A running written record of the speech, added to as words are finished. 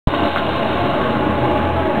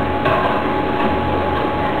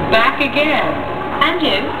again. And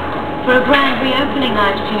you? For a grand reopening,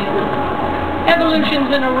 I assume.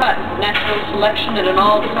 Evolution's in a rut. Natural selection at an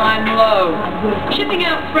all-time low. Shipping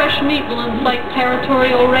out fresh meat will incite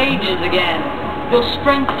territorial rages again. Will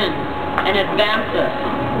strengthen and advance us.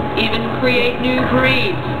 Even create new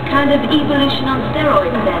breeds. Kind of evolution on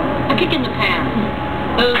steroids, then. A kick in the pants.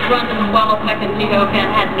 Those running Swallowpeck and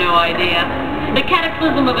videocam had no idea. The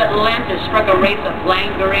cataclysm of Atlantis struck a race of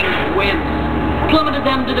languoring wimps. Plummeted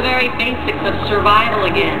them to the very basics of survival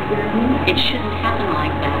again. It shouldn't happen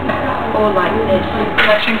like that. Or like this.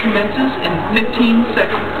 Action commences in 15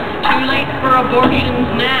 seconds. Too late for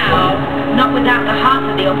abortions now. Not without the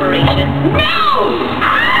heart of the operation.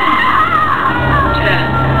 No!